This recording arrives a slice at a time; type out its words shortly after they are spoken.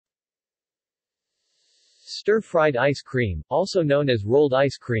Stir-fried ice cream, also known as rolled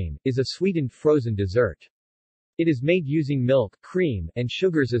ice cream, is a sweetened frozen dessert. It is made using milk, cream, and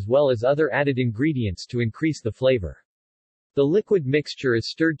sugars as well as other added ingredients to increase the flavor. The liquid mixture is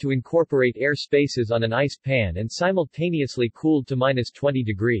stirred to incorporate air spaces on an ice pan and simultaneously cooled to -20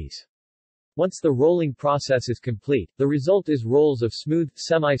 degrees. Once the rolling process is complete, the result is rolls of smooth,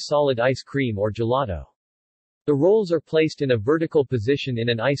 semi-solid ice cream or gelato. The rolls are placed in a vertical position in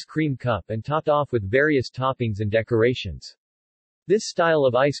an ice cream cup and topped off with various toppings and decorations. This style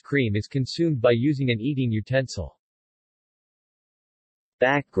of ice cream is consumed by using an eating utensil.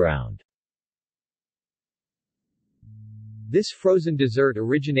 Background. This frozen dessert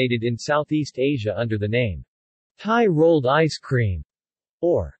originated in Southeast Asia under the name Thai rolled ice cream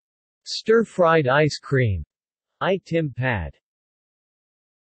or stir-fried ice cream, Tim Pad.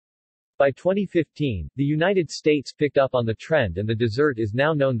 By 2015, the United States picked up on the trend and the dessert is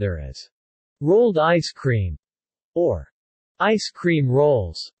now known there as rolled ice cream or ice cream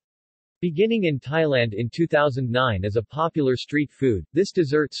rolls. Beginning in Thailand in 2009 as a popular street food, this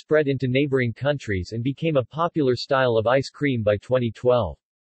dessert spread into neighboring countries and became a popular style of ice cream by 2012.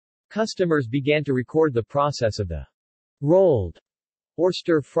 Customers began to record the process of the rolled or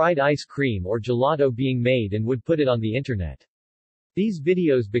stir-fried ice cream or gelato being made and would put it on the internet. These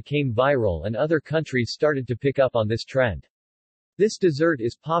videos became viral and other countries started to pick up on this trend. This dessert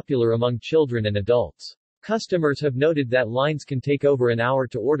is popular among children and adults. Customers have noted that lines can take over an hour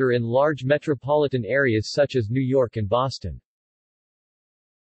to order in large metropolitan areas such as New York and Boston.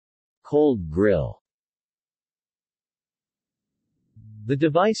 Cold grill. The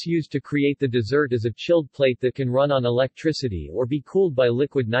device used to create the dessert is a chilled plate that can run on electricity or be cooled by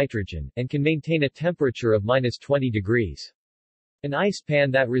liquid nitrogen, and can maintain a temperature of -20 degrees. An ice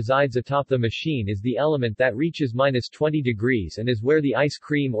pan that resides atop the machine is the element that reaches -20 degrees and is where the ice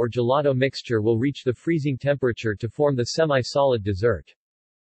cream or gelato mixture will reach the freezing temperature to form the semi-solid dessert.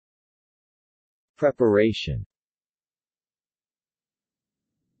 Preparation.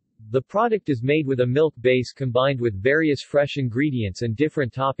 The product is made with a milk base combined with various fresh ingredients and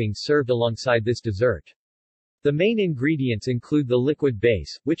different toppings served alongside this dessert. The main ingredients include the liquid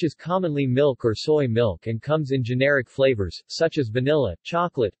base, which is commonly milk or soy milk and comes in generic flavors, such as vanilla,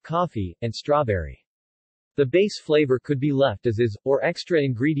 chocolate, coffee, and strawberry. The base flavor could be left as is, or extra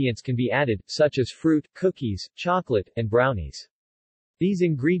ingredients can be added, such as fruit, cookies, chocolate, and brownies. These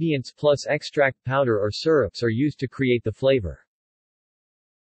ingredients plus extract powder or syrups are used to create the flavor.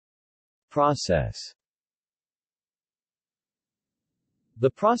 Process. The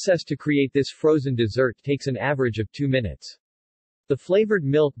process to create this frozen dessert takes an average of 2 minutes. The flavored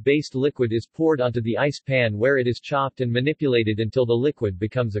milk-based liquid is poured onto the ice pan where it is chopped and manipulated until the liquid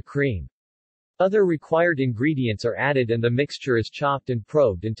becomes a cream. Other required ingredients are added and the mixture is chopped and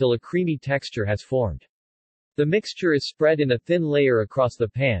probed until a creamy texture has formed. The mixture is spread in a thin layer across the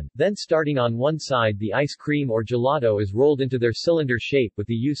pan, then starting on one side the ice cream or gelato is rolled into their cylinder shape with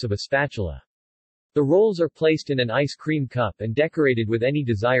the use of a spatula. The rolls are placed in an ice cream cup and decorated with any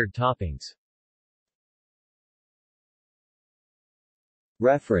desired toppings.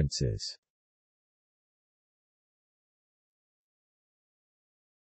 References.